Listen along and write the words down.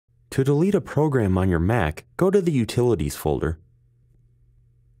To delete a program on your Mac, go to the Utilities folder,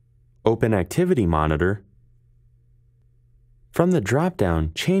 open Activity Monitor. From the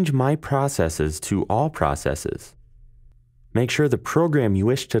drop-down, change My Processes to All Processes. Make sure the program you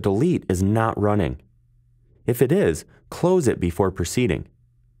wish to delete is not running. If it is, close it before proceeding.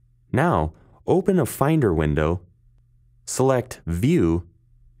 Now, open a Finder window, select View,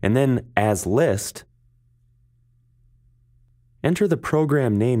 and then As List. Enter the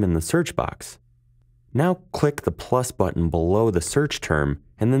program name in the search box. Now click the plus button below the search term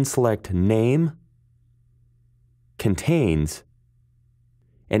and then select Name, Contains,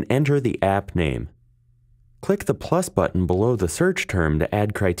 and enter the app name. Click the plus button below the search term to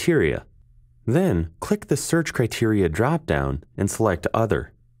add criteria. Then click the Search Criteria drop-down and select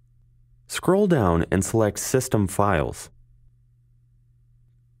Other. Scroll down and select System Files.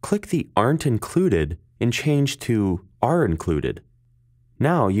 Click the Aren't Included and change to Are Included.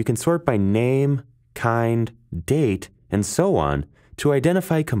 Now you can sort by name, kind, date, and so on to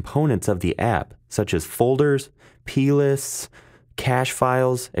identify components of the app, such as folders, plists, cache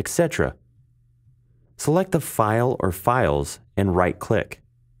files, etc. Select the file or files and right-click.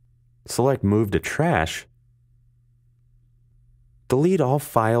 Select Move to Trash. Delete all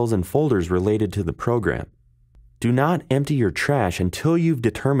files and folders related to the program. Do not empty your trash until you've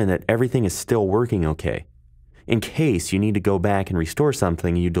determined that everything is still working okay, in case you need to go back and restore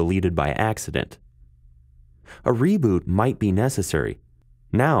something you deleted by accident. A reboot might be necessary.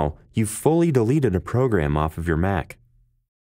 Now, you've fully deleted a program off of your Mac.